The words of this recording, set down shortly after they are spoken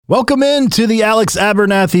Welcome in to the Alex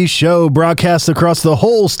Abernathy Show, broadcast across the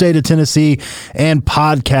whole state of Tennessee and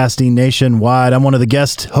podcasting nationwide. I'm one of the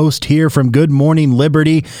guest hosts here from Good Morning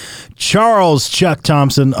Liberty, Charles Chuck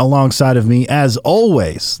Thompson, alongside of me, as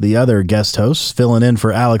always, the other guest host, filling in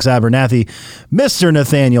for Alex Abernathy, Mr.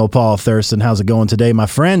 Nathaniel Paul Thurston. How's it going today, my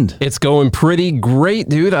friend? It's going pretty great,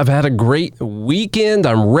 dude. I've had a great weekend.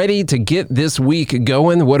 I'm ready to get this week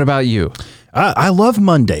going. What about you? I love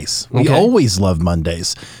Mondays. We always love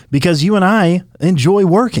Mondays because you and I enjoy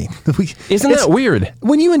working. Isn't that weird?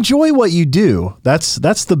 When you enjoy what you do, that's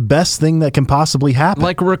the best thing that can possibly happen.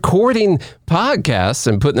 Like recording podcasts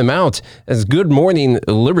and putting them out as Good Morning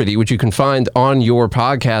Liberty, which you can find on your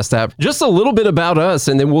podcast app. Just a little bit about us,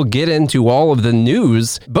 and then we'll get into all of the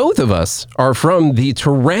news. Both of us are from the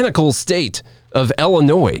tyrannical state of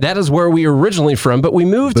Illinois. That is where we are originally from, but we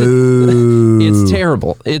moved to... It's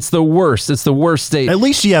terrible. It's the worst. It's the worst state. At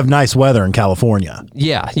least you have nice weather in California.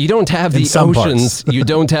 Yeah, you don't have the oceans. You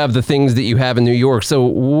don't have the things that you have in New York. So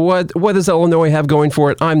what does Illinois have going for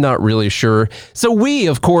it? I'm not really sure. So we,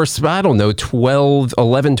 of course, I don't know,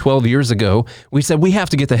 11, 12 years ago, we said we have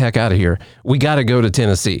to get the heck out of here. We got to go to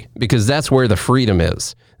Tennessee because that's where the freedom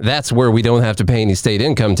is. That's where we don't have to pay any state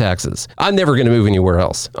income taxes. I'm never going to move anywhere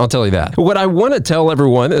else. I'll tell you that. What I want to tell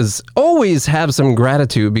everyone is always have some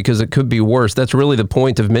gratitude because it could be worse. That's really the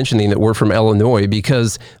point of mentioning that we're from Illinois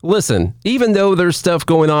because, listen, even though there's stuff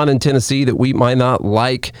going on in Tennessee that we might not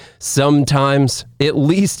like sometimes, at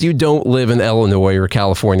least you don't live in Illinois or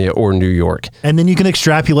California or New York. And then you can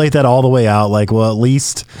extrapolate that all the way out. Like, well, at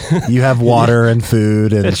least you have water and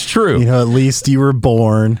food. And it's true. You know, at least you were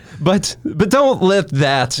born. But don't let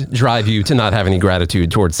that drive you to not have any gratitude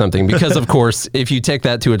towards something because, of course, if you take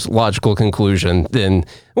that to its logical conclusion, then,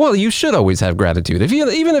 well, you should always have gratitude.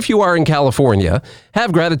 Even if you are in California,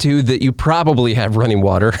 have gratitude that you probably have running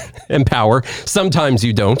water and power. Sometimes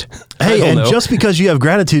you don't. Hey, and just because you have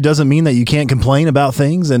gratitude doesn't mean that you can't complain about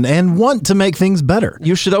things and want to make things better.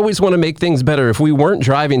 You should always want to make things better. If we weren't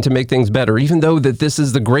driving to make things better, even though that this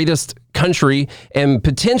is the greatest country and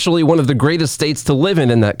potentially one of the greatest states to live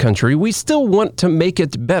in that country, we still want to make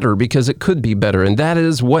it better because it could be better. And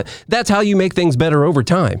that's how you make things better over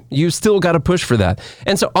time. You still got to push for that.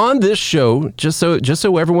 And so on this show, just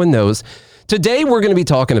so everyone knows, today we're going to be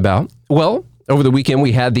talking about, well, over the weekend,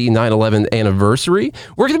 we had the 9/11 anniversary.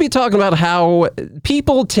 We're going to be talking about how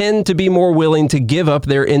people tend to be more willing to give up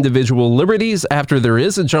their individual liberties after there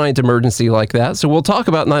is a giant emergency like that. So we'll talk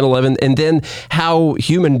about 9/11 and then how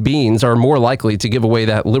human beings are more likely to give away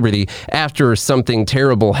that liberty after something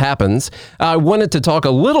terrible happens. I wanted to talk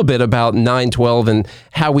a little bit about 9/12 and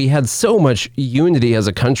how we had so much unity as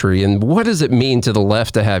a country. And what does it mean to the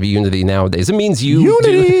left to have unity nowadays? It means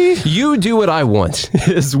you do what I want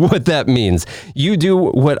is what that means. You do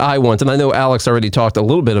what I want. And I know Alex already talked a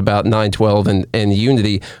little bit about 9/12 and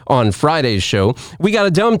unity on Friday's show. We got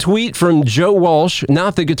a dumb tweet from Joe Walsh,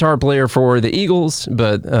 not the guitar player for the Eagles,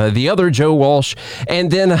 but the other Joe Walsh.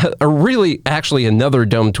 And then actually another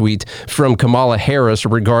dumb tweet from Kamala Harris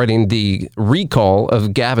regarding the recall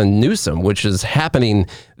of Gavin Newsom, which is happening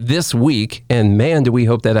this week. And man, do we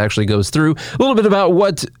hope that actually goes through. A little bit about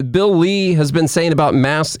what Bill Lee has been saying about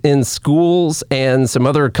masks in schools and some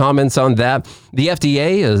other comments on that. The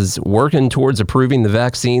FDA is working towards approving the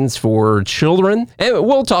vaccines for children. And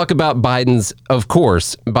we'll talk about Biden's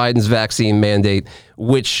vaccine mandate,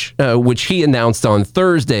 which he announced on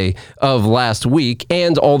Thursday of last week,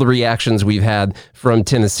 and all the reactions we've had from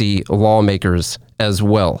Tennessee lawmakers as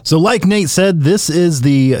well. So like Nate said, this is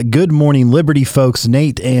the Good Morning Liberty folks,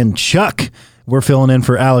 Nate and Chuck. We're filling in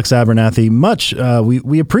for Alex Abernathy.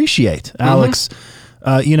 We appreciate Alex,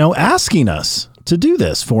 asking us to do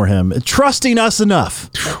this for him, trusting us enough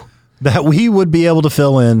that we would be able to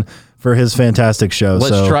fill in for his fantastic show.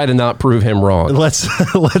 Let's try to not prove him wrong.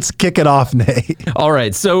 Let's kick it off, Nate. All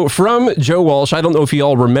right. So from Joe Walsh, I don't know if you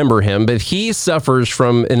all remember him, but he started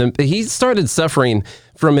suffering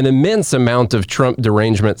from an immense amount of Trump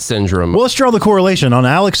derangement syndrome. Well, let's draw the correlation. On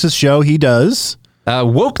Alex's show, he does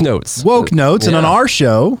Woke Notes. And on our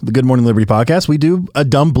show, the Good Morning Liberty podcast, we do a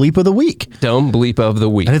dumb bleep of the week. Dumb bleep of the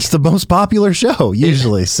week. And it's the most popular show,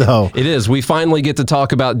 usually. It is. We finally get to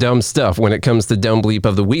talk about dumb stuff when it comes to dumb bleep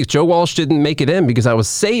of the week. Joe Walsh didn't make it in because I was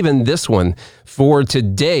saving this one for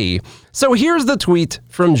today. So here's the tweet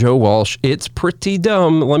from Joe Walsh. It's pretty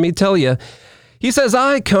dumb, let me tell you. He says,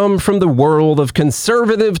 "I come from the world of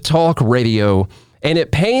conservative talk radio, and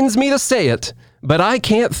it pains me to say it, but I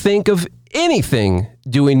can't think of anything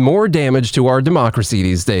doing more damage to our democracy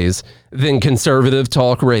these days than conservative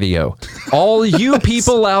talk radio. All you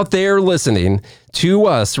people out there listening to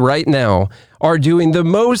us right now are doing the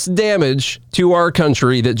most damage to our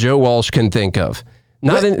country that Joe Walsh can think of.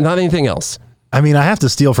 Not anything else. I mean, I have to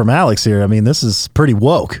steal from Alex here. I mean, this is pretty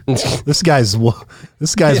woke. This guy's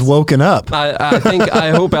woken up.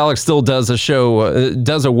 I hope Alex still does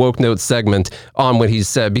a Woke Notes segment on what he's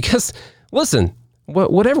said, because listen,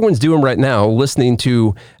 what everyone's doing right now, listening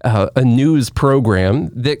to a news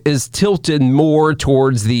program that is tilted more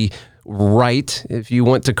towards the right, if you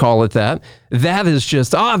want to call it that is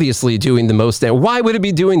just obviously doing the most damage. Why would it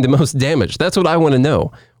be doing the most damage? That's what I want to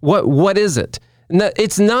know. What is it? No,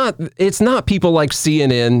 it's not people like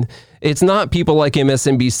CNN. It's not people like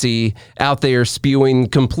MSNBC out there spewing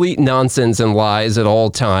complete nonsense and lies at all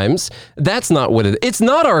times. That's not what it is. It's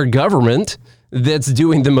not our government that's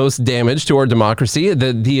doing the most damage to our democracy,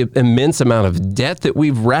 the immense amount of debt that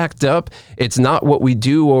we've racked up. It's not what we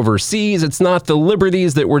do overseas. It's not the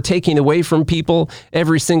liberties that we're taking away from people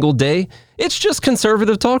every single day. It's just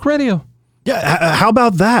conservative talk radio. Yeah, how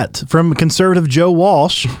about that from conservative Joe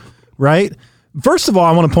Walsh, right? First of all,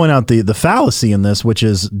 I want to point out the fallacy in this, which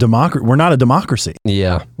is we're not a democracy.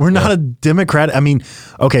 Yeah. We're not a democrat. I mean,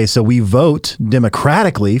 okay, so we vote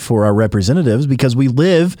democratically for our representatives because we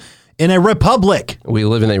live in a republic. We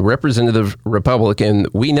live in a representative republic, and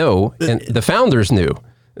we know, and the founders knew,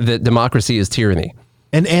 that democracy is tyranny.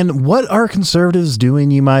 And what are conservatives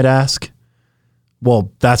doing, you might ask?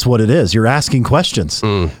 Well, that's what it is. You're asking questions.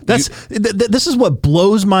 This is what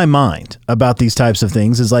blows my mind about these types of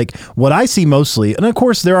things, is like what I see mostly. And of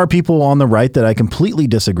course, there are people on the right that I completely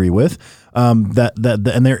disagree with. And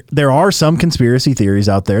there are some conspiracy theories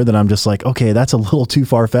out there that I'm just like, okay, that's a little too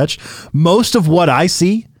far fetched. Most of what I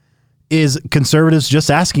see is conservatives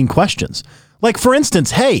just asking questions. Like, for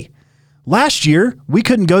instance, hey, last year we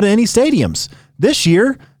couldn't go to any stadiums. This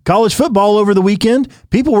year, college football over the weekend,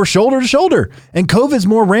 people were shoulder to shoulder, and COVID's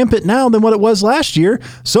more rampant now than what it was last year.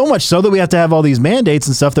 So much so that we have to have all these mandates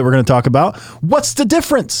and stuff that we're going to talk about. What's the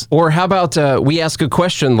difference? Or how about we ask a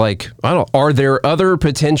question like, are there other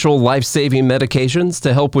potential life-saving medications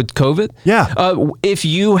to help with COVID? Yeah. If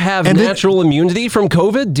you have natural immunity from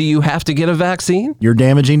COVID, do you have to get a vaccine? You're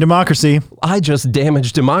damaging democracy. I just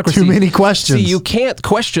damaged democracy. Too many questions. See, you can't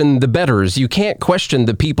question the betters. You can't question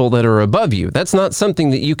the people that are above you. That's not something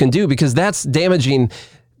that you can do, because that's damaging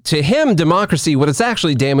to him, democracy. What it's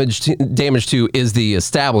actually damage to is the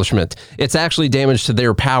establishment. It's actually damage to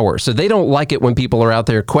their power. So they don't like it when people are out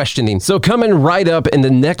there questioning. So coming right up in the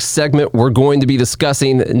next segment, we're going to be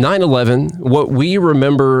discussing 9/11, what we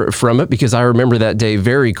remember from it, because I remember that day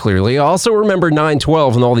very clearly. I also remember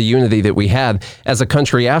 9/12 and all the unity that we had as a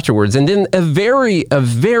country afterwards. And then a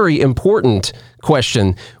very important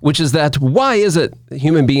question, which is that why is it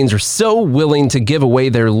human beings are so willing to give away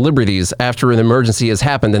their liberties after an emergency has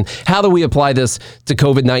happened? And how do we apply this to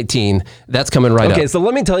COVID-19? That's coming right up. Okay, so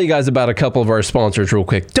let me tell you guys about a couple of our sponsors real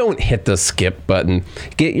quick. Don't hit the skip button.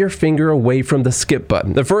 Get your finger away from the skip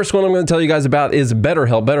button. The first one I'm going to tell you guys about is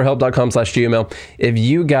BetterHelp, betterhelp.com/GML. If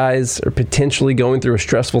you guys are potentially going through a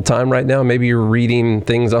stressful time right now, maybe you're reading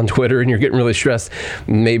things on Twitter and you're getting really stressed.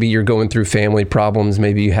 Maybe you're going through family problems.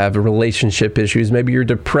 Maybe you have a relationship issues. Maybe you're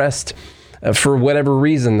depressed for whatever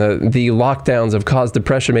reason. The lockdowns have caused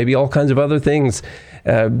depression, maybe all kinds of other things,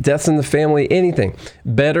 deaths in the family, anything.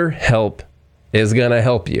 BetterHelp is going to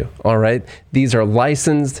help you. All right. These are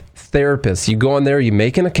licensed therapists. You go on there, you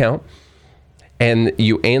make an account, and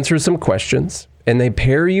you answer some questions, and they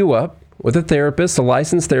pair you up with a therapist, a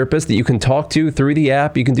licensed therapist that you can talk to through the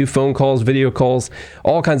app. You can do phone calls, video calls,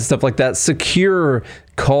 all kinds of stuff like that. Secure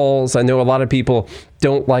calls. I know a lot of people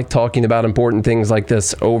don't like talking about important things like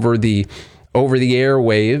this over the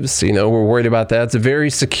airwaves. You know, we're worried about that. It's a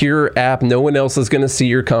very secure app. No one else is going to see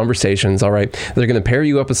your conversations. All right. They're going to pair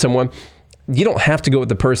you up with someone. You don't have to go with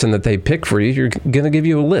the person that they pick for you. You're going to give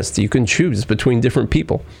you a list. You can choose between different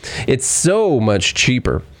people. It's so much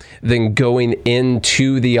cheaper than going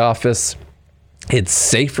into the office. It's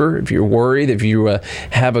safer if you're worried, if you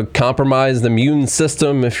have a compromised immune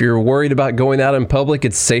system, if you're worried about going out in public,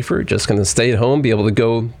 it's safer. Just going to stay at home, be able to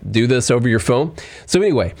go do this over your phone. So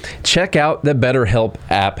anyway, check out the BetterHelp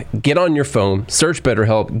app. Get on your phone, search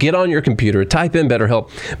BetterHelp, get on your computer, type in BetterHelp,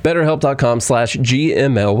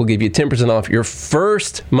 betterhelp.com/GML will give you 10% off your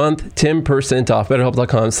first month, 10% off,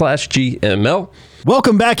 betterhelp.com/GML.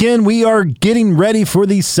 Welcome back in. We are getting ready for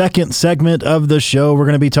the second segment of the show. We're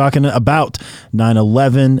going to be talking about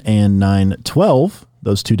 9/11 and 9/12,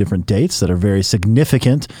 those two different dates that are very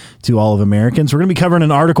significant to all of Americans. We're going to be covering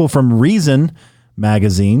an article from Reason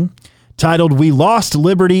magazine titled, "We Lost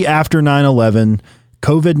Liberty After 9/11.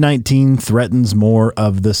 COVID-19 Threatens More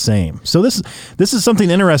of the Same." So this is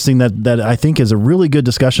something interesting that I think is a really good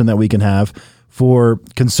discussion that we can have for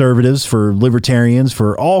conservatives, for libertarians,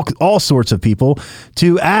 for all sorts of people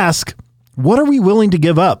to ask, what are we willing to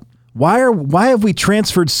give up? Why have we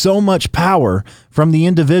transferred so much power from the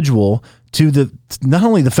individual to not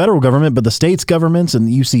only the federal government, but the states governments, and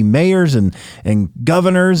you see mayors and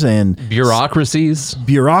governors and bureaucracies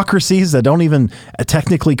that don't even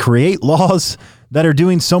technically create laws, that are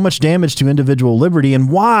doing so much damage to individual liberty, and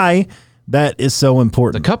why that is so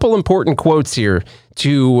important. A couple important quotes here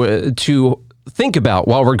to think about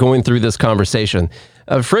while we're going through this conversation.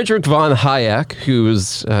 Friedrich von Hayek,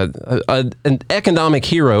 who's an economic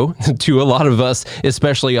hero to a lot of us,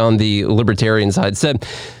 especially on the libertarian side, said,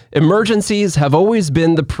 "Emergencies have always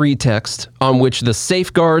been the pretext on which the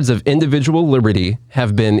safeguards of individual liberty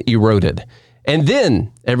have been eroded." And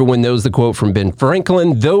then everyone knows the quote from Ben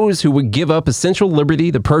Franklin, "Those who would give up essential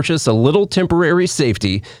liberty to purchase a little temporary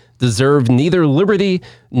safety deserve neither liberty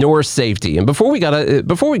nor safety." And before we get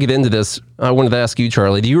into this, I wanted to ask you,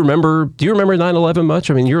 Charlie, do you remember 9/11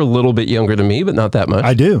 much? I mean, you're a little bit younger than me, but not that much.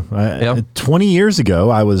 I do. 20 years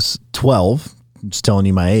ago, I was 12. I'm just telling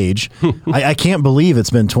you my age. I can't believe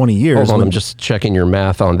it's been 20 years. Hold on, I'm just checking your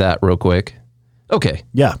math on that real quick. Okay.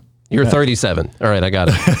 Yeah. You're 37. All right, I got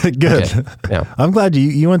it. Good. Okay. Yeah. I'm glad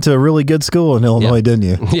you went to a really good school in Illinois, didn't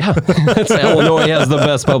you? Yeah. Illinois has the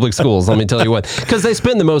best public schools, let me tell you what, because they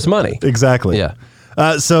spend the most money. Exactly. Yeah.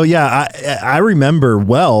 I remember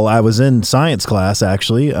well, I was in science class,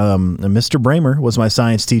 actually. Mr. Bramer was my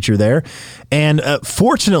science teacher there. And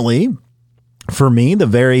fortunately for me, the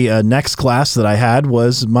very next class that I had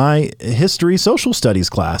was my history social studies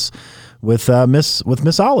class with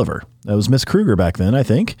Miss Oliver. That was Miss Kruger back then, I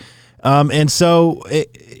think.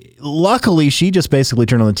 Luckily, she just basically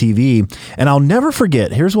turned on the TV, and I'll never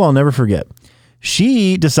forget. Here's what I'll never forget.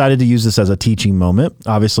 She decided to use this as a teaching moment.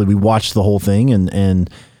 Obviously, we watched the whole thing, and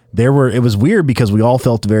it was weird because we all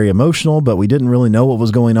felt very emotional, but we didn't really know what was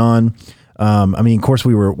going on. Of course,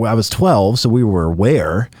 I was 12, so we were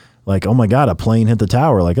aware. Like, oh my God, a plane hit the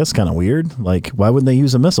tower. Like, that's kind of weird. Like, why wouldn't they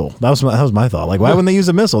use a missile? That was my thought. Like, why wouldn't they use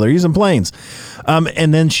a missile? They're using planes.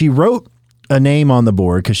 And then she wrote a name on the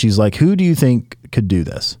board because she's like, who do you think could do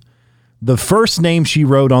this? The first name she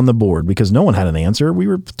wrote on the board, because no one had an answer. We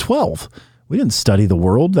were 12. We didn't study the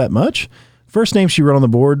world that much. First name she wrote on the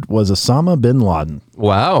board was Osama bin Laden.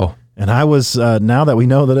 Wow. And I was, now that we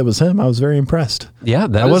know that it was him, I was very impressed. Yeah.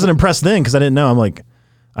 I wasn't impressed then because I didn't know. I'm like,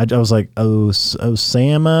 I was like,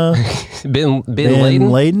 Osama bin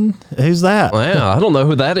Laden? Who's that? Wow, I don't know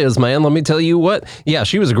who that is, man. Let me tell you what. Yeah,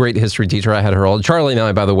 she was a great history teacher. I had her all. Charlie and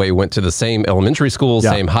I, by the way, went to the same elementary school,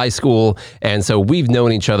 same high school, and so we've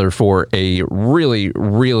known each other for a really,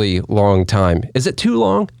 really long time. Is it too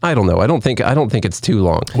long? I don't know. I don't think it's too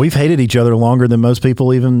long. We've hated each other longer than most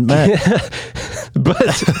people even met.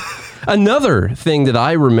 But another thing that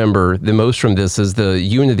I remember the most from this is the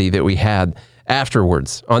unity that we had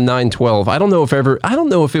afterwards on 9/12. I don't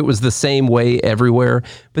know if it was the same way everywhere,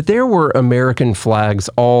 but there were American flags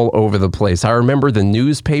all over the place. I remember the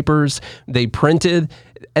newspapers, they printed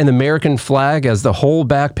an American flag as the whole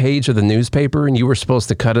back page of the newspaper, and you were supposed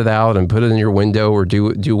to cut it out and put it in your window or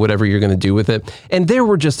do whatever you're going to do with it. And there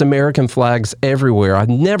were just American flags everywhere. I've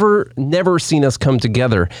never seen us come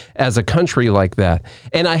together as a country like that.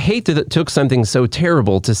 And I hate that it took something so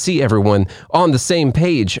terrible to see everyone on the same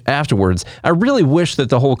page afterwards. I really wish that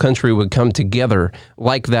the whole country would come together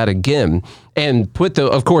like that again and put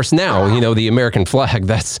of course now, the American flag,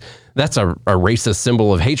 that's a racist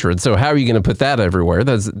symbol of hatred. So how are you going to put that everywhere?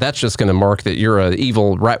 That's just going to mark that you're an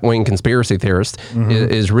evil right-wing conspiracy theorist,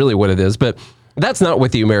 is really what it is. But that's not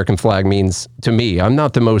what the American flag means to me. I'm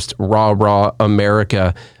not the most rah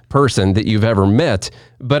America person that you've ever met,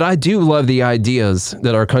 but I do love the ideas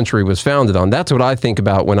that our country was founded on. That's what I think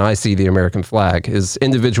about when I see the American flag, is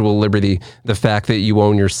individual liberty, the fact that you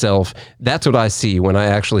own yourself. That's what I see when I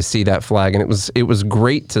actually see that flag, and it was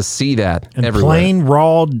great to see that and everywhere. Plain,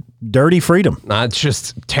 raw, dirty freedom. It's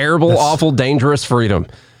just terrible, awful, dangerous freedom.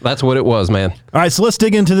 That's what it was, man. All right, so let's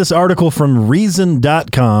dig into this article from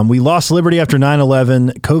Reason.com. We lost liberty after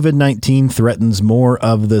 9/11. COVID-19 threatens more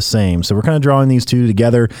of the same. So we're kind of drawing these two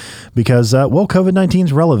together because, COVID-19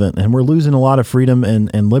 is relevant, and we're losing a lot of freedom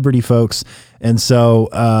and liberty, folks. And so,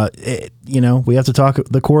 we have to talk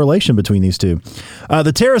the correlation between these two.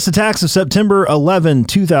 The terrorist attacks of September 11,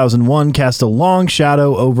 2001 cast a long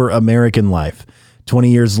shadow over American life.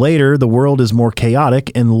 20 years later, the world is more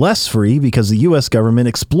chaotic and less free because the U.S. government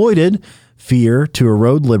exploited fear to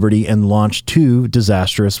erode liberty and launched two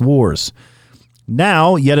disastrous wars.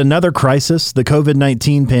 Now, yet another crisis, the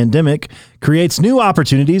COVID-19 pandemic, creates new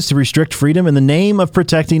opportunities to restrict freedom in the name of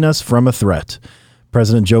protecting us from a threat.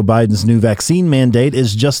 President Joe Biden's new vaccine mandate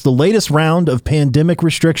is just the latest round of pandemic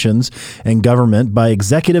restrictions and government by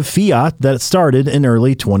executive fiat that started in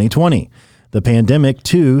early 2020. The pandemic,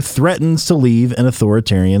 too, threatens to leave an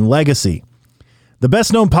authoritarian legacy. The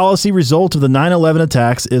best-known policy result of the 9/11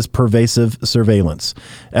 attacks is pervasive surveillance.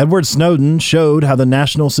 Edward Snowden showed how the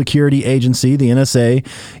National Security Agency, the NSA,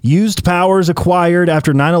 used powers acquired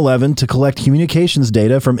after 9/11 to collect communications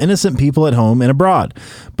data from innocent people at home and abroad.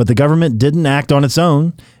 But the government didn't act on its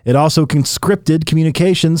own. It also conscripted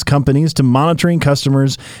communications companies to monitoring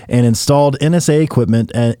customers and installed NSA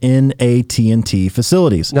equipment in AT&T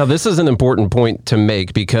facilities. Now, this is an important point to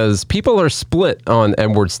make because people are split on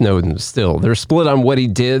Edward Snowden still. They're split on what he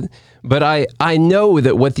did, but I know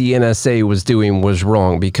that what the NSA was doing was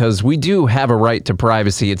wrong because we do have a right to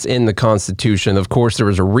privacy. It's in the Constitution. Of course, there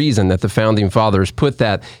was a reason that the Founding Fathers put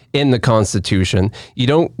that in the Constitution. You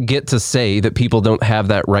don't get to say that people don't have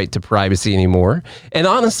that right to privacy anymore. And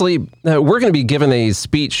honestly, we're going to be given a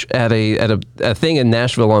speech at a thing in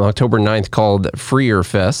Nashville on October 9th called Freer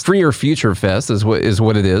Fest. Freer Future Fest is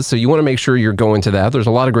what it is. So you want to make sure you're going to that. There's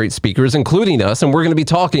a lot of great speakers, including us, and we're going to be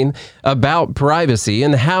talking about privacy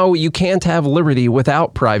and how you can't have liberty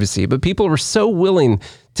without privacy. But people were so willing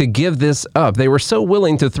to give this up. They were so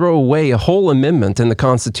willing to throw away a whole amendment in the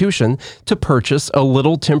Constitution to purchase a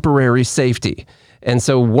little temporary safety. And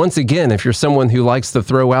so once again, if you're someone who likes to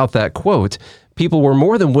throw out that quote, people were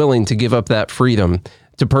more than willing to give up that freedom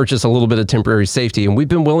to purchase a little bit of temporary safety. And we've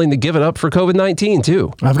been willing to give it up for COVID-19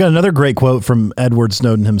 too. I've got another great quote from Edward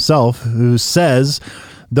Snowden himself, who says,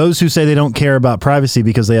 "Those who say they don't care about privacy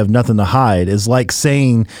because they have nothing to hide is like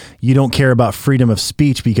saying you don't care about freedom of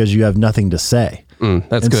speech because you have nothing to say."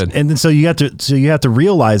 That's good. And then so you have to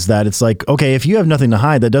realize that it's like, okay, if you have nothing to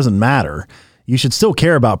hide, that doesn't matter. You should still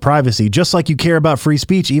care about privacy, just like you care about free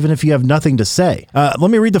speech, even if you have nothing to say.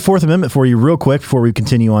 Let me read the Fourth Amendment for you real quick before we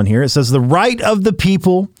continue on here. It says, "The right of the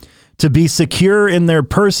people to be secure in their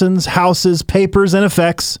persons, houses, papers, and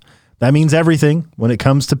effects." That means everything when it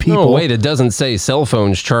comes to people. No, wait, it doesn't say cell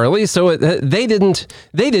phones, Charlie. So they didn't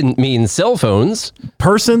mean cell phones.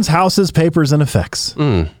 Persons, houses, papers, and effects.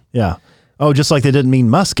 Yeah. Oh, just like they didn't mean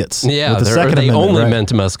muskets. Yeah, with the they Amendment, only right?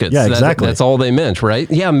 meant muskets. Yeah, exactly. That's all they meant, right?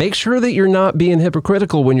 Yeah, make sure that you're not being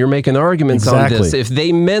hypocritical when you're making arguments on this. If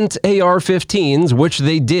they meant AR-15s, which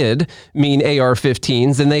they did mean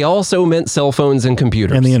AR-15s, then they also meant cell phones and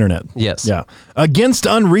computers. And the internet. Yes. Yeah. "Against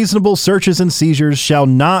unreasonable searches and seizures shall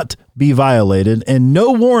not be violated, and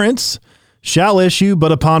no warrants shall issue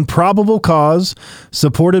but upon probable cause,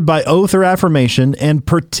 supported by oath or affirmation, and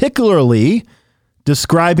particularly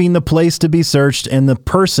describing the place to be searched and the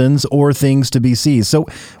persons or things to be seized." So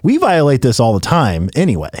we violate this all the time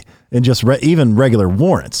anyway, and just even regular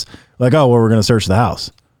warrants. Like, oh, well, we're going to search the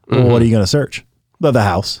house. Well, what are you going to search? The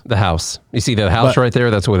house. The house. You see that house right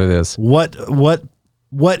there? That's what it is. What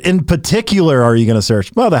in particular are you going to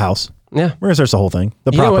search? Well, the house. Yeah. We're going to search the whole thing.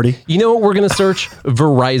 The property. You know what we're going to search?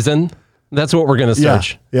 Verizon. That's what we're going to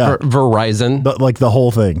search. Yeah. Verizon. Like the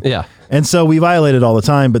whole thing. Yeah. And so we violate it all the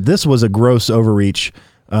time, but this was a gross overreach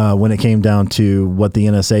when it came down to what the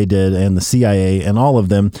NSA did and the CIA and all of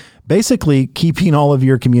them, basically keeping all of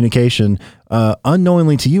your communication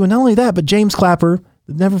unknowingly to you. And not only that, but James Clapper,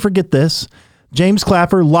 never forget this, James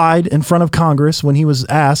Clapper lied in front of Congress when he was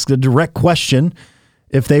asked a direct question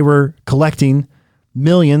if they were collecting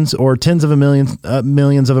millions or tens of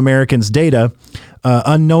millions of Americans' data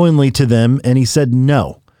unknowingly to them, and he said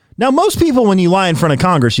no. Now, most people, when you lie in front of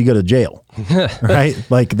Congress, you go to jail, right?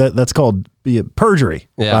 Like that's called perjury,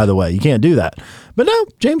 by the way. You can't do that. But no,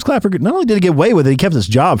 James Clapper, not only did he get away with it, he kept his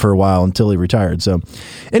job for a while until he retired. So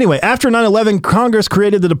anyway, after 9/11, Congress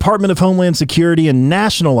created the Department of Homeland Security and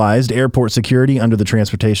nationalized airport security under the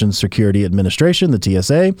Transportation Security Administration, the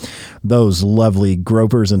TSA. Those lovely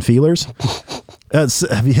gropers and feelers.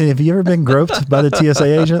 Have you ever been groped by the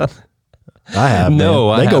TSA agent? I have. No,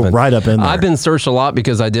 man. They go right up in there. I've been searched a lot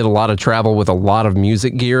because I did a lot of travel with a lot of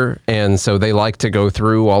music gear, and so they like to go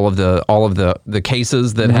through all of the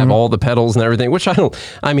cases that have all the pedals and everything. Which I don't.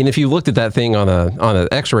 I mean, if you looked at that thing on an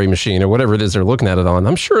X-ray machine or whatever it is they're looking at it on,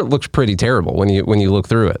 I'm sure it looks pretty terrible when you look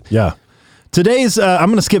through it. Yeah. Today's, I'm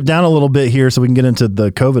going to skip down a little bit here so we can get into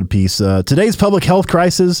the COVID piece. Today's public health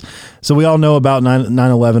crisis. So we all know about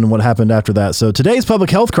 9/11 and what happened after that. So today's public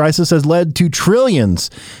health crisis has led to trillions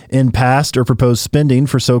in past or proposed spending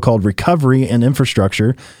for so-called recovery and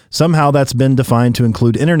infrastructure. Somehow that's been defined to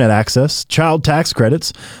include internet access, child tax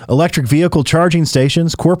credits, electric vehicle charging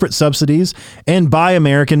stations, corporate subsidies, and Buy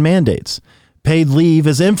American mandates. Paid leave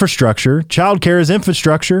is infrastructure. Childcare is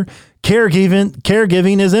infrastructure.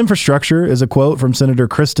 Caregiving is infrastructure, is a quote from Senator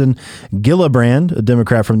Kristen Gillibrand, a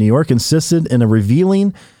Democrat from New York, insisted in a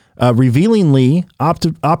revealingly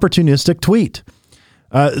opportunistic tweet.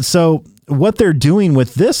 So what they're doing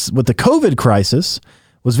with the COVID crisis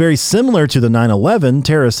was very similar to the 9/11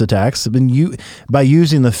 terrorist attacks by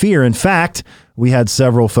using the fear. In fact, we had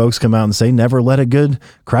several folks come out and say, never let a good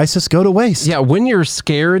crisis go to waste. Yeah, when you're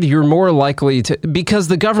scared, you're more likely to, because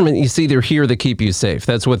the government, you see, they're here to keep you safe.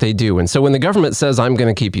 That's what they do. And so when the government says, I'm going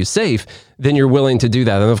to keep you safe, then you're willing to do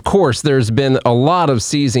that. And of course, there's been a lot of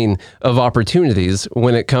seizing of opportunities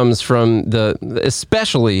when it comes from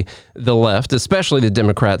especially the left, especially the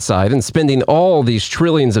Democrat side, and spending all these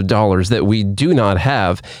trillions of dollars that we do not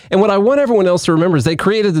have. And what I want everyone else to remember is they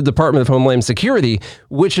created the Department of Homeland Security,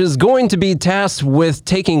 which is going to be tasked with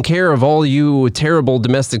taking care of all you terrible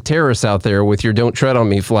domestic terrorists out there with your Don't Tread on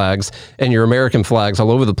Me flags and your American flags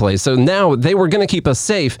all over the place. So now they were going to keep us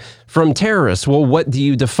safe from terrorists. Well, what do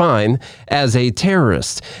you define as a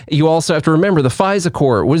terrorist? You also have to remember the FISA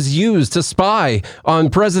court was used to spy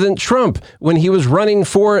on President Trump when he was running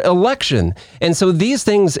for election. And so these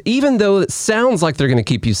things, even though it sounds like they're going to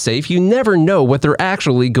keep you safe, you never know what they're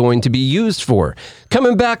actually going to be used for.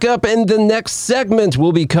 Coming back up in the next segment,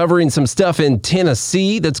 we'll be covering some stuff in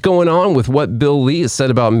Tennessee that's going on with what Bill Lee has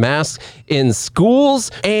said about masks in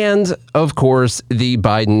schools, and of course, the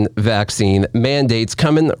Biden vaccine mandates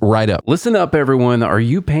coming right up. Listen up, everyone. Are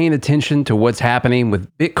you paying attention to what's happening with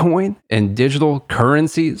Bitcoin and digital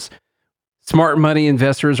currencies? Smart money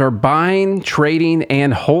investors are buying, trading,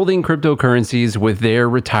 and holding cryptocurrencies with their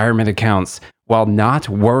retirement accounts while not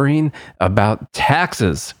worrying about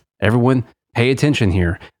taxes. Everyone, pay attention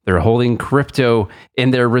here. They're holding crypto in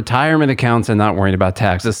their retirement accounts and not worrying about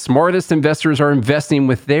tax. The smartest investors are investing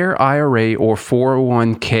with their IRA or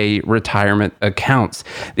 401k retirement accounts.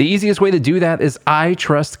 The easiest way to do that is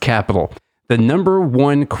iTrust Capital, the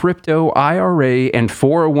 #1 crypto IRA and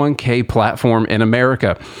 401k platform in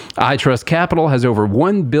America. iTrust Capital has over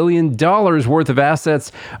 $1 billion worth of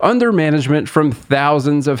assets under management from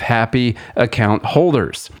thousands of happy account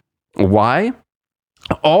holders. Why?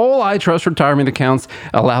 All iTrust retirement accounts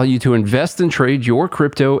allow you to invest and trade your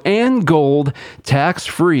crypto and gold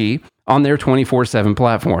tax-free on their 24/7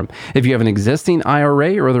 platform. If you have an existing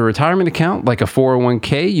IRA or other retirement account like a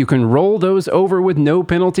 401k, you can roll those over with no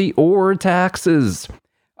penalty or taxes.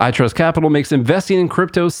 iTrust Capital makes investing in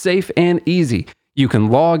crypto safe and easy. You can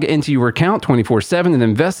log into your account 24/7 and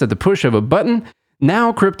invest at the push of a button.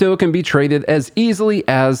 Now crypto can be traded as easily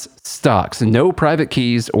as stocks, no private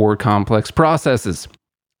keys or complex processes.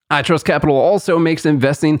 iTrust Capital also makes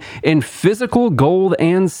investing in physical gold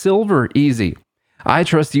and silver easy.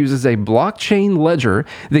 iTrust uses a blockchain ledger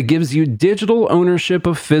that gives you digital ownership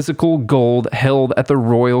of physical gold held at the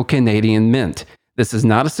Royal Canadian Mint. This is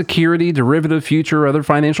not a security, derivative, future, or other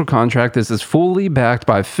financial contract. This is fully backed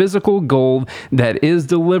by physical gold that is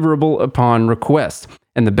deliverable upon request.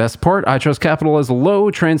 And the best part, iTrust Capital has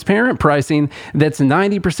low, transparent pricing that's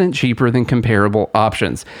 90% cheaper than comparable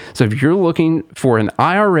options. So if you're looking for an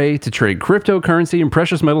IRA to trade cryptocurrency and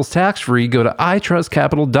precious metals tax-free, go to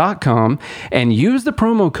itrustcapital.com and use the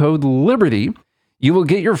promo code LIBERTY. You will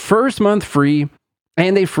get your first month free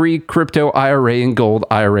and a free crypto IRA and gold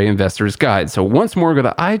IRA investor's guide. So once more, go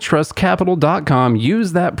to itrustcapital.com,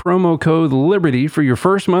 use that promo code LIBERTY for your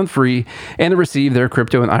first month free and to receive their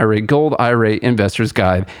crypto and IRA gold IRA investor's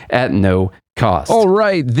guide at no cost. All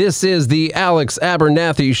right, this is the Alex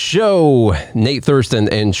Abernathy Show. Nate Thurston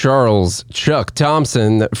and Charles Chuck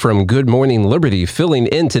Thompson from Good Morning Liberty filling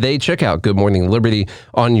in today. Check out Good Morning Liberty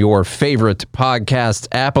on your favorite podcast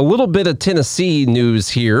app. A little bit of Tennessee news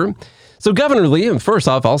here. So Governor Lee, and first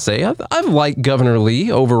off, I'll say I've liked Governor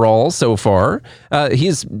Lee overall so far.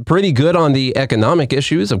 He's pretty good on the economic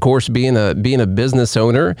issues, of course, being a business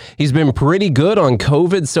owner. He's been pretty good on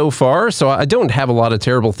COVID so far, so I don't have a lot of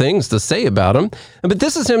terrible things to say about him. But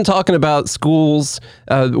this is him talking about schools,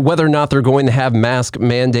 whether or not they're going to have mask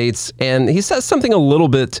mandates, and he says something a little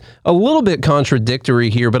bit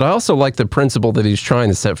contradictory here. But I also like the principle that he's trying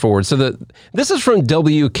to set forward. So this is from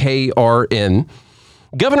WKRN.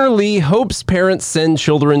 Governor Lee hopes parents send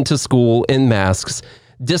children to school in masks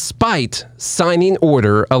despite signing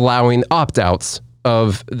order allowing opt-outs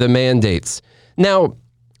of the mandates. Now,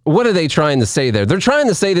 what are they trying to say there? They're trying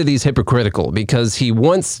to say that he's hypocritical because he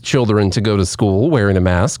wants children to go to school wearing a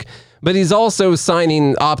mask, but he's also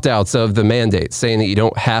signing opt-outs of the mandates, saying that you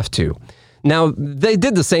don't have to. Now, they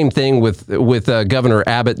did the same thing with Governor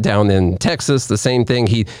Abbott down in Texas. The same thing.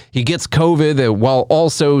 He gets COVID while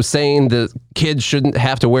also saying that kids shouldn't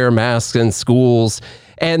have to wear masks in schools.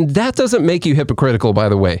 And that doesn't make you hypocritical, by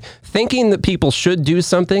the way. Thinking that people should do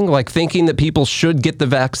something, like thinking that people should get the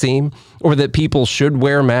vaccine or that people should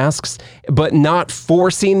wear masks, but not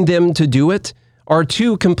forcing them to do it, are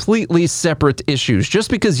two completely separate issues. Just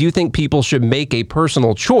because you think people should make a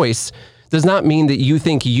personal choice does not mean that you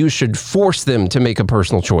think you should force them to make a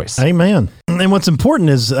personal choice. Amen. And what's important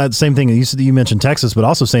is same thing. You mentioned Texas, but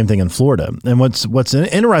also same thing in Florida. And what's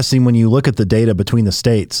interesting when you look at the data between the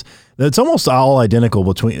states, it's almost all identical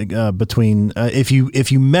between if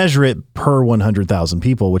you measure it per 100,000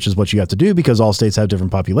 people, which is what you have to do because all states have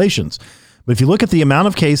different populations. But if you look at the amount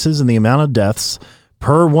of cases and the amount of deaths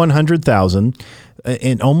per 100,000,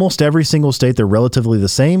 in almost every single state, they're relatively the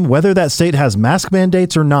same, whether that state has mask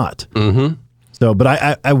mandates or not. Mm-hmm. So,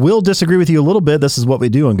 but I will disagree with you a little bit. This is what we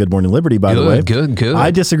do on Good Morning Liberty, by the way. Good.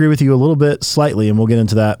 I disagree with you a little bit slightly, and we'll get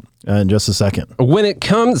into that in just a second. When it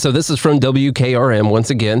comes, so this is from WKRM once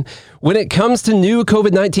again. When it comes to new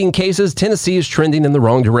COVID-19 cases, Tennessee is trending in the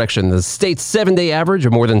wrong direction. The state's 7-day average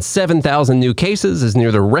of more than 7,000 new cases is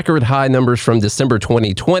near the record high numbers from December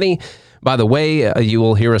 2020. By the way, you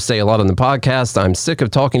will hear us say a lot on the podcast, I'm sick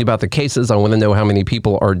of talking about the cases. I want to know how many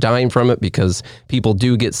people are dying from it because people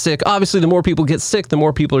do get sick. Obviously, the more people get sick, the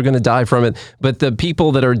more people are going to die from it. But the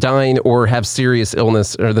people that are dying or have serious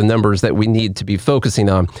illness are the numbers that we need to be focusing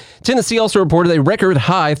on. Tennessee also reported a record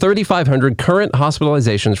high 3,500 current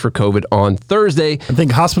hospitalizations for COVID on Thursday. I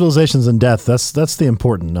think hospitalizations and death, that's the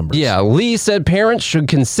important numbers. Yeah, Lee said parents should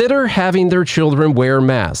consider having their children wear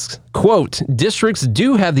masks. Quote, districts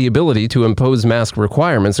do have the ability to impose mask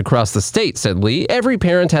requirements across the state, said Lee. Every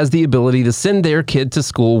parent has the ability to send their kid to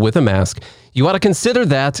school with a mask. You ought to consider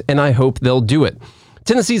that, and I hope they'll do it.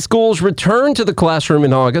 Tennessee schools return to the classroom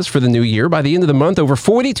in August for the new year. By the end of the month, over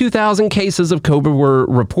 42,000 cases of COVID were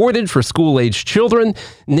reported for school-aged children,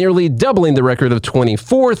 nearly doubling the record of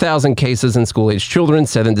 24,000 cases in school-aged children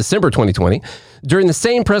set in December 2020. During the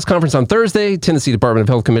same press conference on Thursday, Tennessee Department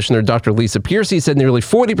of Health Commissioner Dr. Lisa Piercy said nearly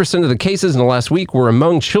 40% of the cases in the last week were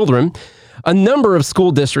among children. A number of school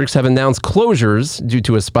districts have announced closures due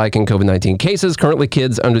to a spike in COVID-19 cases. Currently,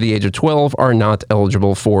 kids under the age of 12 are not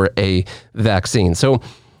eligible for a vaccine. So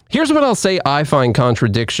here's what I'll say I find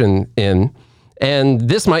contradiction in, and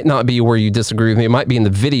this might not be where you disagree with me. It might be in the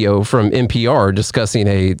video from NPR discussing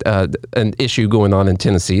an issue going on in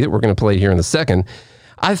Tennessee that we're going to play here in a second.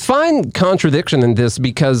 I find contradiction in this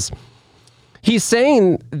because he's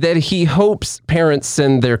saying that he hopes parents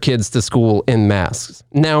send their kids to school in masks.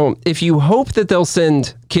 Now, if you hope that they'll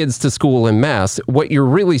send kids to school in masks, what you're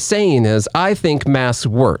really saying is, I think masks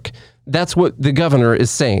work. That's what the governor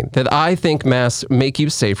is saying, that I think masks make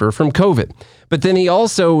you safer from COVID. But then he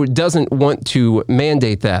also doesn't want to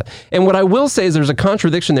mandate that. And what I will say is there's a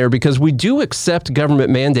contradiction there because we do accept government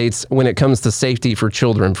mandates when it comes to safety for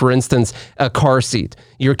children. For instance, a car seat.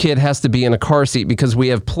 Your kid has to be in a car seat because we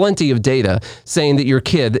have plenty of data saying that your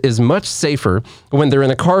kid is much safer when they're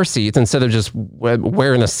in a car seat instead of just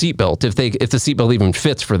wearing a seatbelt, if the seatbelt even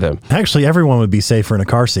fits for them. Actually, everyone would be safer in a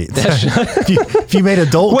car seat. if you made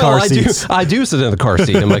adult car seats. I do sit in the car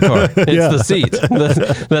seat in my car. It's the seat.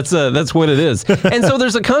 That's what it is. And so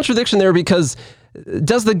there's a contradiction there because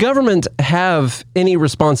does the government have any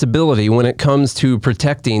responsibility when it comes to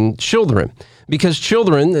protecting children? Because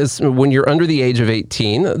children, when you're under the age of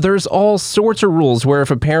 18, there's all sorts of rules where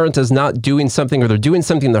if a parent is not doing something or they're doing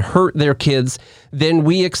something to hurt their kids, then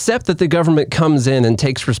we accept that the government comes in and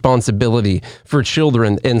takes responsibility for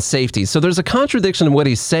children and safety. So there's a contradiction in what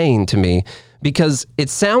he's saying to me because it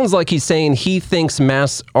sounds like he's saying he thinks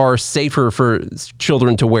masks are safer for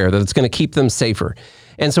children to wear, that it's going to keep them safer.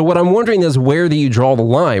 And so what I'm wondering is, where do you draw the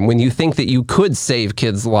line when you think that you could save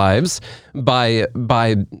kids' lives by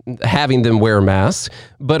having them wear masks,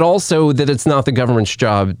 but also that it's not the government's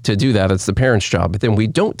job to do that, it's the parents' job. But then we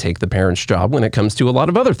don't take the parents' job when it comes to a lot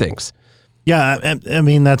of other things. Yeah, I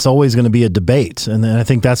mean, that's always going to be a debate. And I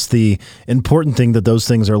think that's the important thing, that those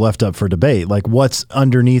things are left up for debate. Like what's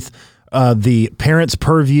underneath the parents'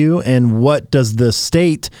 purview and what does the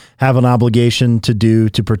state have an obligation to do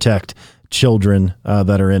to protect children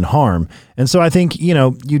that are in harm. And so I think,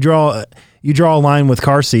 you draw a line with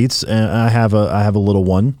car seats. And I have a little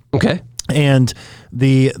one. Okay. And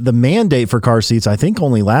the mandate for car seats, I think,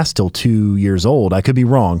 only lasts till 2 years old. I could be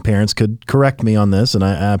wrong. Parents could correct me on this, and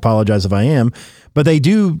I apologize if I am. But they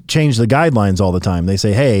do change the guidelines all the time. They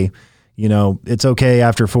say, hey, it's okay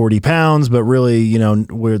after 40 pounds, but really,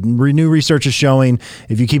 new research is showing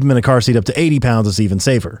if you keep them in a car seat up to 80 pounds, it's even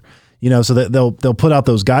safer. So that they'll put out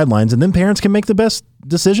those guidelines, and then parents can make the best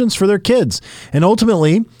decisions for their kids. And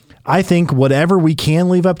ultimately, I think whatever we can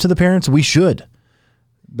leave up to the parents, we should.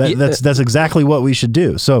 That's exactly what we should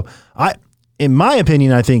do. So in my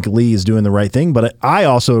opinion, I think Lee is doing the right thing, but I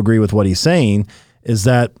also agree with what he's saying is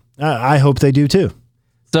that I hope they do too.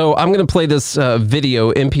 So I'm going to play this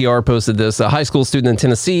video. NPR posted this. A high school student in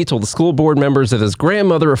Tennessee told the school board members that his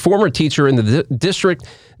grandmother, a former teacher in the district,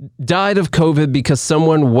 died of COVID because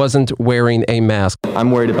someone wasn't wearing a mask.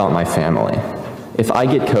 I'm worried about my family. If I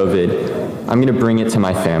get COVID, I'm going to bring it to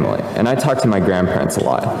my family. And I talk to my grandparents a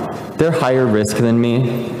lot. They're higher risk than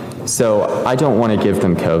me, so I don't want to give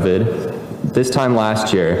them COVID. This time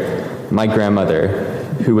last year, my grandmother,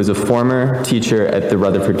 who was a former teacher at the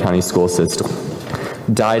Rutherford County School System,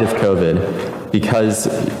 died of COVID because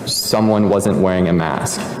someone wasn't wearing a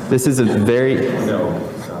mask. This is a very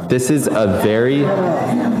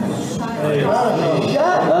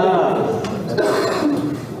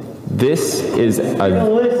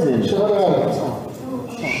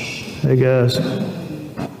Hey guys,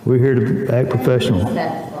 we're here to act professional.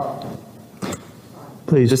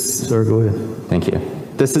 Please, sir, go ahead. Thank you.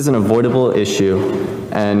 This is an avoidable issue,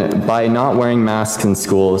 and by not wearing masks in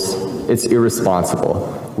schools, it's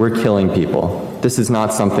irresponsible. We're killing people. This is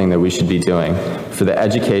not something that we should be doing for the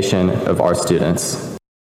education of our students.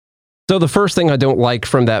 So the first thing I don't like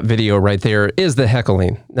from that video right there is the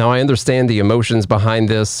heckling. Now, I understand the emotions behind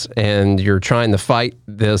this, and you're trying to fight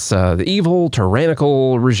this the evil,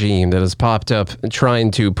 tyrannical regime that has popped up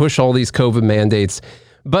trying to push all these COVID mandates.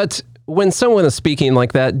 But when someone is speaking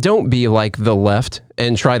like that, don't be like the left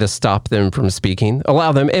and try to stop them from speaking.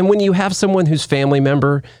 Allow them. And when you have someone whose family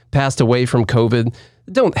member passed away from COVID,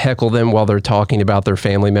 don't heckle them while they're talking about their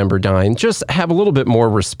family member dying. Just have a little bit more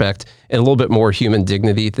respect and a little bit more human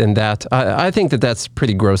dignity than that. I think that that's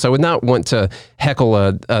pretty gross. I would not want to heckle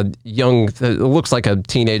a young, it looks like a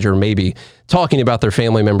teenager maybe, talking about their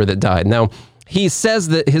family member that died. Now, he says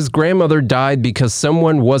that his grandmother died because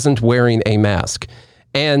someone wasn't wearing a mask.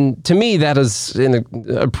 And to me, that is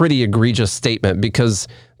a pretty egregious statement because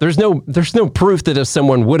there's no proof that if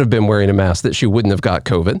someone would have been wearing a mask that she wouldn't have got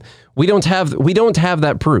COVID. We don't have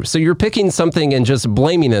that proof. So you're picking something and just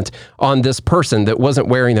blaming it on this person that wasn't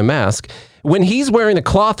wearing a mask. When he's wearing a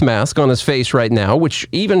cloth mask on his face right now, which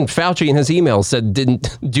even Fauci in his email said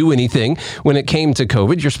didn't do anything when it came to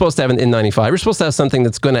COVID, you're supposed to have an N95. You're supposed to have something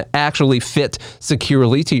that's going to actually fit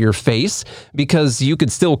securely to your face because you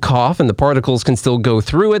could still cough and the particles can still go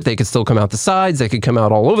through it. They could still come out the sides. They could come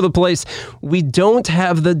out all over the place. We don't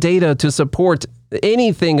have the data to support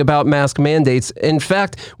anything about mask mandates. In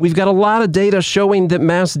fact, we've got a lot of data showing that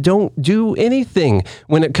masks don't do anything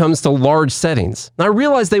when it comes to large settings. Now, I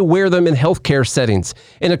realize they wear them in healthcare settings,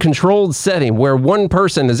 in a controlled setting where one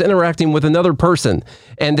person is interacting with another person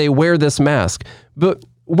and they wear this mask. But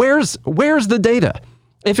where's the data?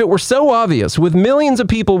 If it were so obvious with millions of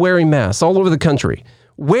people wearing masks all over the country,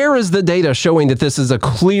 where is the data showing that this is a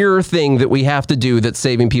clear thing that we have to do that's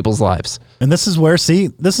saving people's lives? And this is where,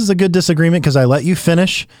 this is a good disagreement because I let you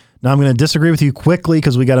finish. Now I'm going to disagree with you quickly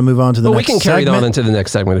because we got to move on to the next segment. We can carry it on into the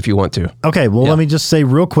next segment if you want to. Okay, well, Let me just say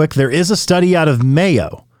real quick, there is a study out of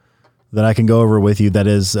Mayo that I can go over with you that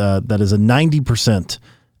is a 90%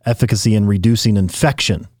 efficacy in reducing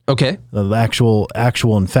infection. Okay. The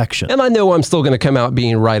actual infection. And I know I'm still going to come out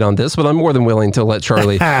being right on this, but I'm more than willing to let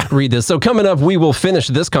Charlie read this. So coming up, we will finish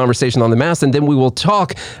this conversation on the mask, and then we will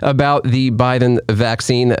talk about the Biden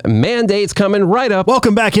vaccine mandates coming right up.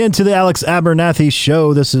 Welcome back into the Alex Abernathy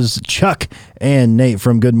Show. This is Chuck and Nate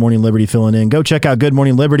from Good Morning Liberty filling in. Go check out Good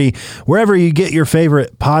Morning Liberty wherever you get your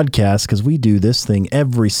favorite podcast because we do this thing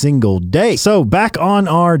every single day. So back on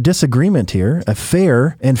our disagreement here, a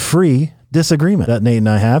fair and free disagreement that Nate and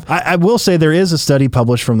I have. I will say there is a study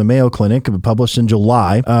published from the Mayo Clinic, published in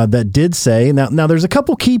July, that did say, now there's a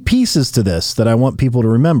couple key pieces to this that I want people to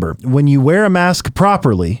remember. When you wear a mask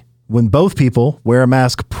properly, when both people wear a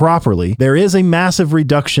mask properly, there is a massive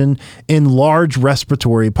reduction in large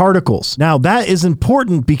respiratory particles. Now that is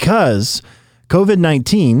important because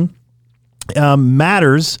COVID-19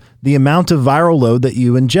 matters the amount of viral load that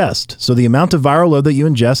you ingest. So the amount of viral load that you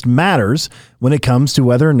ingest matters when it comes to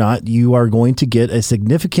whether or not you are going to get a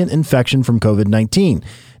significant infection from COVID-19.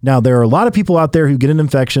 Now, there are a lot of people out there who get an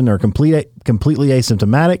infection are completely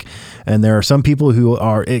asymptomatic, and there are some people who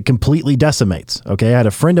it completely decimates. Okay, I had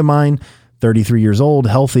a friend of mine, 33 years old,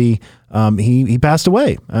 healthy. He passed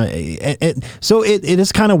away. So it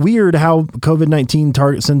is kind of weird how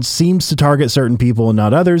COVID-19 seems to target certain people and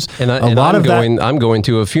not others. I'm going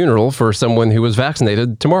to a funeral for someone who was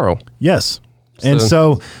vaccinated tomorrow. Yes. And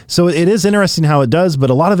so it is interesting how it does, but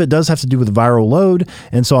a lot of it does have to do with viral load.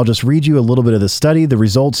 And so I'll just read you a little bit of the study, the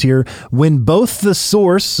results here. When both the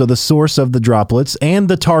source, so the source of the droplets, and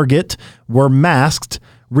the target were masked,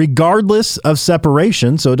 regardless of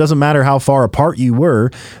separation, so it doesn't matter how far apart you were,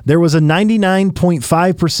 there was a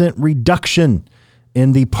 99.5% reduction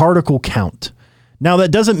in the particle count. Now, that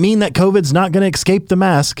doesn't mean that COVID's not going to escape the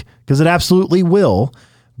mask, because it absolutely will.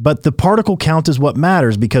 But the particle count is what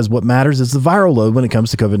matters, because what matters is the viral load when it comes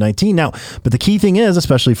to COVID-19. Now, but the key thing is,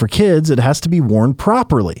 especially for kids, it has to be worn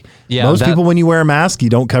properly. Yeah, most people, when you wear a mask, you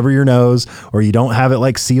don't cover your nose, or you don't have it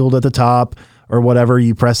like sealed at the top or whatever,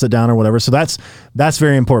 you press it down or whatever. So that's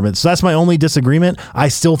very important. So that's my only disagreement. I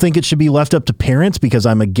still think it should be left up to parents, because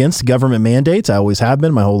I'm against government mandates. I always have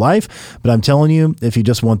been my whole life. But I'm telling you, if you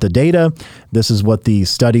just want the data, this is what the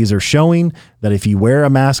studies are showing, that if you wear a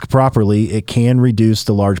mask properly, it can reduce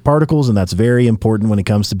the large particles. And that's very important when it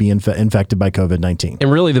comes to being infected by COVID-19.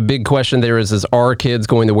 And really the big question there is are kids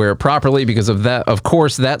going to wear it properly? Because of that, of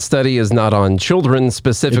course, that study is not on children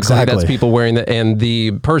specifically. Exactly. That's people wearing it. And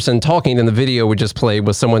the person talking in the video we just played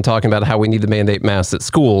was someone talking about how we need to mandate masks at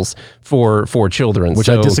schools for children. Which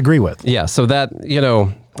I disagree with. Yeah. So that,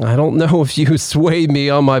 I don't know if you swayed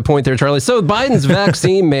me on my point there, Charlie. So Biden's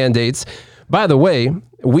vaccine mandates, by the way,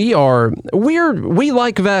 we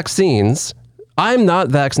like vaccines. I'm not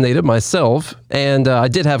vaccinated myself, and I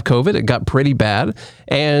did have COVID. It got pretty bad.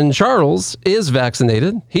 And Charles is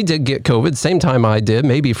vaccinated. He did get COVID, same time I did,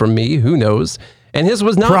 maybe from me, who knows. And his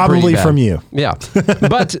was not probably pretty bad. From you. Yeah.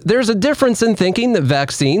 But there's a difference in thinking that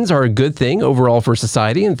vaccines are a good thing overall for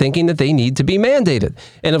society and thinking that they need to be mandated.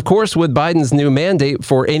 And of course, with Biden's new mandate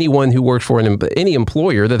for anyone who works for any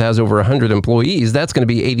employer that has over 100 employees, that's going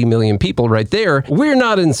to be 80 million people right there. We're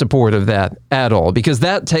not in support of that at all, because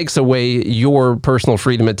that takes away your personal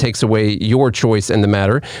freedom. It takes away your choice in the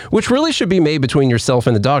matter, which really should be made between yourself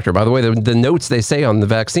and the doctor. By the way, the notes they say on the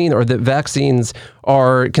vaccine are that vaccines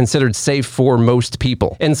are considered safe for most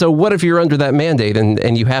people. And so what if you're under that mandate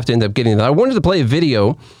and you have to end up getting that? I wanted to play a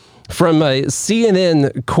video from a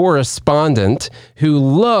CNN correspondent who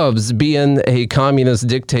loves being a communist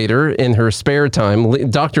dictator in her spare time,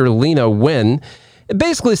 Dr. Lena Wen,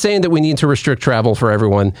 basically saying that we need to restrict travel for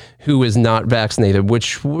everyone who is not vaccinated,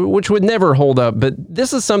 which would never hold up. But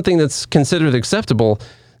this is something that's considered acceptable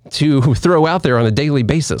to throw out there on a daily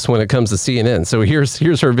basis when it comes to CNN. So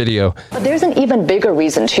here's her video. But there's an even bigger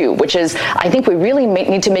reason too, which is I think we really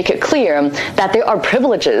need to make it clear that there are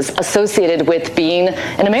privileges associated with being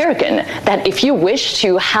an American, that if you wish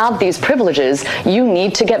to have these privileges, you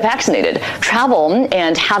need to get vaccinated. Travel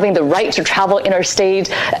and having the right to travel interstate,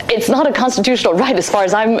 it's not a constitutional right as far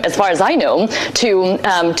as I know to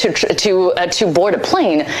board a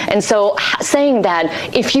plane. And so saying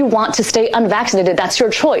that if you want to stay unvaccinated, that's your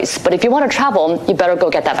choice. But if you want to travel, you better go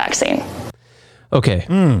get that vaccine.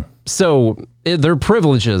 Okay. So there are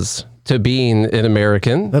privileges to being an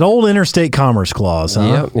American. That old interstate commerce clause,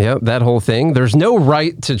 huh? Yeah, that whole thing. There's no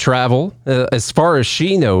right to travel as far as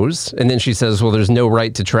she knows. And then she says, well, there's no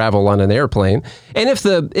right to travel on an airplane. And if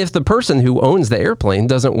the person who owns the airplane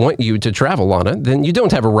doesn't want you to travel on it, then you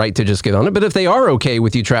don't have a right to just get on it. But if they are okay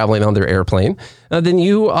with you traveling on their airplane, then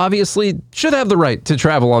you obviously should have the right to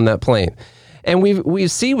travel on that plane. And we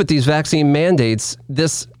see with these vaccine mandates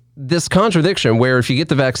this contradiction where if you get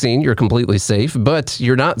the vaccine, you're completely safe, but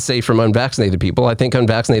you're not safe from unvaccinated people. I think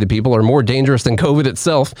unvaccinated people are more dangerous than COVID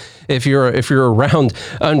itself if you're around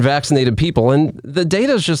unvaccinated people. And the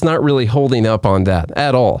data is just not really holding up on that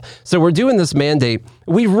at all. So we're doing this mandate.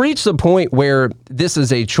 We've reached the point where this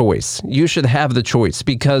is a choice. You should have the choice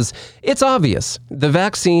because it's obvious. The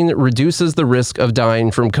vaccine reduces the risk of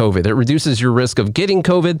dying from COVID. It reduces your risk of getting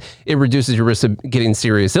COVID. It reduces your risk of getting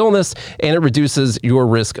serious illness, and it reduces your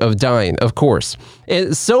risk of dying, of course.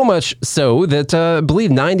 It's so much so that I believe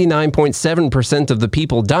 99.7% of the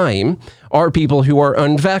people dying are people who are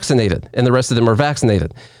unvaccinated, and the rest of them are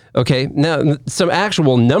vaccinated. Okay, now some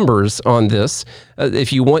actual numbers on this,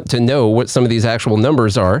 if you want to know what some of these actual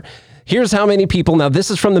numbers are. Here's how many people, now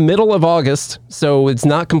this is from the middle of August, so it's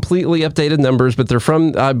not completely updated numbers, but they're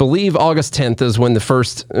from, I believe August 10th is when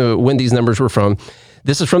when these numbers were from.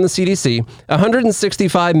 This is from the CDC,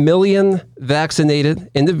 165 million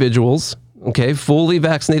vaccinated individuals, okay, fully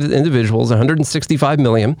vaccinated individuals, 165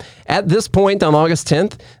 million. At this point on August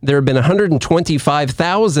 10th, there have been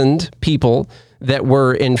 125,000 people that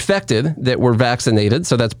were infected that were vaccinated.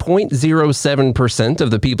 So that's 0.07% of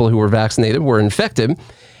the people who were vaccinated were infected.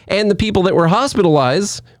 And the people that were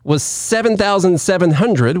hospitalized was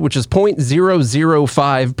 7,700, which is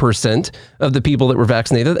 0.005% of the people that were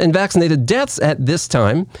vaccinated. And vaccinated deaths at this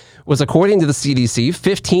time was, according to the CDC,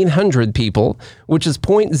 1,500 people, which is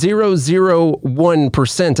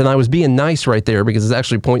 0.001%. And I was being nice right there because it's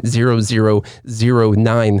actually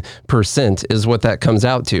 0.0009% is what that comes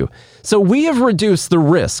out to. So we have reduced the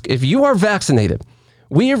risk. If you are vaccinated,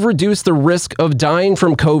 We have reduced the risk of dying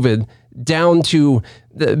from COVID down to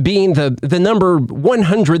being the number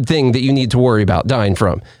 100 thing that you need to worry about dying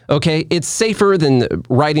from. Okay, it's safer than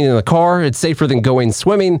riding in a car. It's safer than going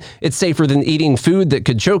swimming. It's safer than eating food that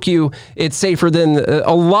could choke you. It's safer than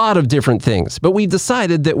a lot of different things. But we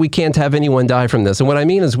decided that we can't have anyone die from this. And what I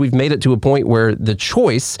mean is we've made it to a point where the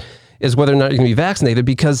choice is whether or not you're going to be vaccinated,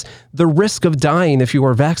 because the risk of dying if you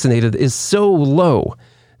are vaccinated is so low.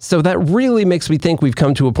 So that really makes me think we've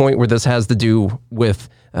come to a point where this has to do with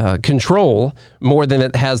control more than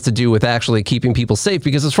it has to do with actually keeping people safe.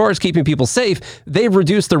 Because as far as keeping people safe, they've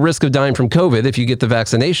reduced the risk of dying from COVID, if you get the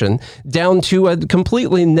vaccination, down to a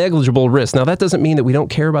completely negligible risk. Now, that doesn't mean that we don't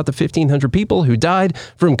care about the 1,500 people who died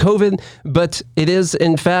from COVID, but it is,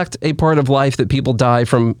 in fact, a part of life that people die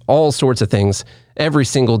from all sorts of things every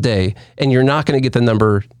single day, and you're not going to get the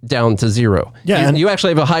number down to zero. Yeah, you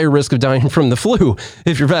actually have a higher risk of dying from the flu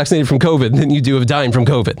if you're vaccinated from COVID than you do of dying from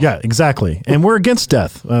COVID. Yeah, exactly. And we're against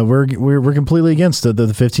death. We're completely against the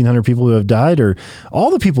 1,500 people who have died, or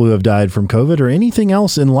all the people who have died from COVID, or anything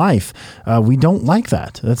else in life. We don't like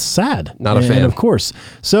that. That's sad. Not a fan. And of course.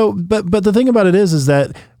 So, but the thing about it is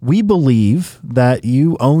that we believe that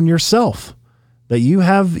you own yourself, that you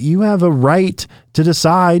have a right to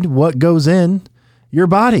decide what goes in your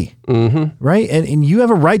body, right? And you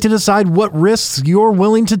have a right to decide what risks you're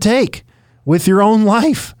willing to take with your own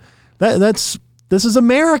life. This is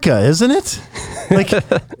America, isn't it? Like,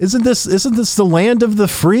 isn't this the land of the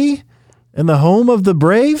free and the home of the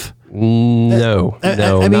brave? No, I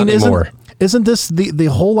mean, not anymore. Isn't this the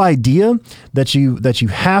whole idea that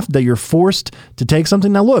you're forced to take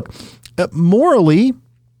something? Now, look, morally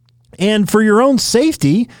and for your own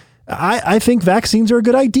safety, I think vaccines are a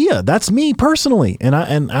good idea. That's me personally. And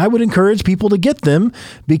I would encourage people to get them,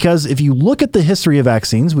 because if you look at the history of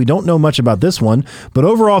vaccines, we don't know much about this one, but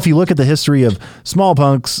overall, if you look at the history of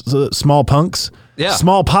smallpox, Not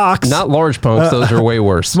large punks. Those are way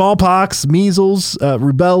worse. Smallpox, measles,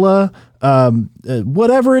 rubella,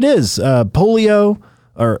 whatever it is, polio,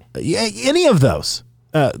 or any of those.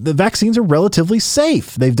 The vaccines are relatively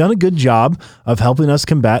safe. They've done a good job of helping us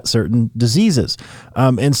combat certain diseases.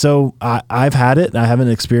 And so I've had it and I haven't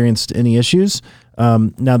experienced any issues.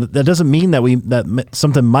 Now that doesn't mean that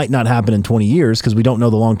something might not happen in 20 years, because we don't know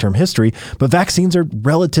the long-term history, but vaccines are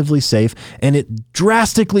relatively safe, and it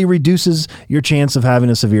drastically reduces your chance of having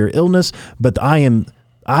a severe illness. But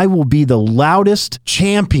I will be the loudest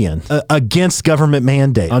champion against government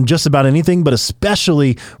mandate on just about anything, but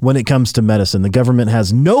especially when it comes to medicine. The government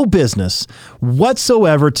has no business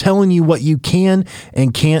whatsoever telling you what you can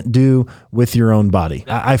and can't do with your own body.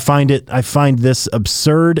 I find this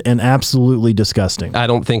absurd and absolutely disgusting. I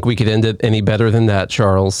don't think we could end it any better than that,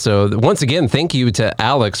 Charles. So once again, thank you to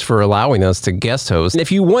Alex for allowing us to guest host. And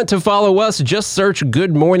if you want to follow us, just search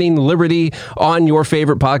Good Morning Liberty on your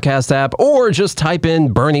favorite podcast app, or just type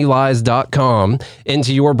in BernieLies.com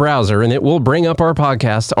into your browser, and it will bring up our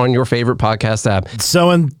podcast on your favorite podcast app.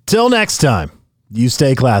 So until next time, you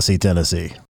stay classy, Tennessee.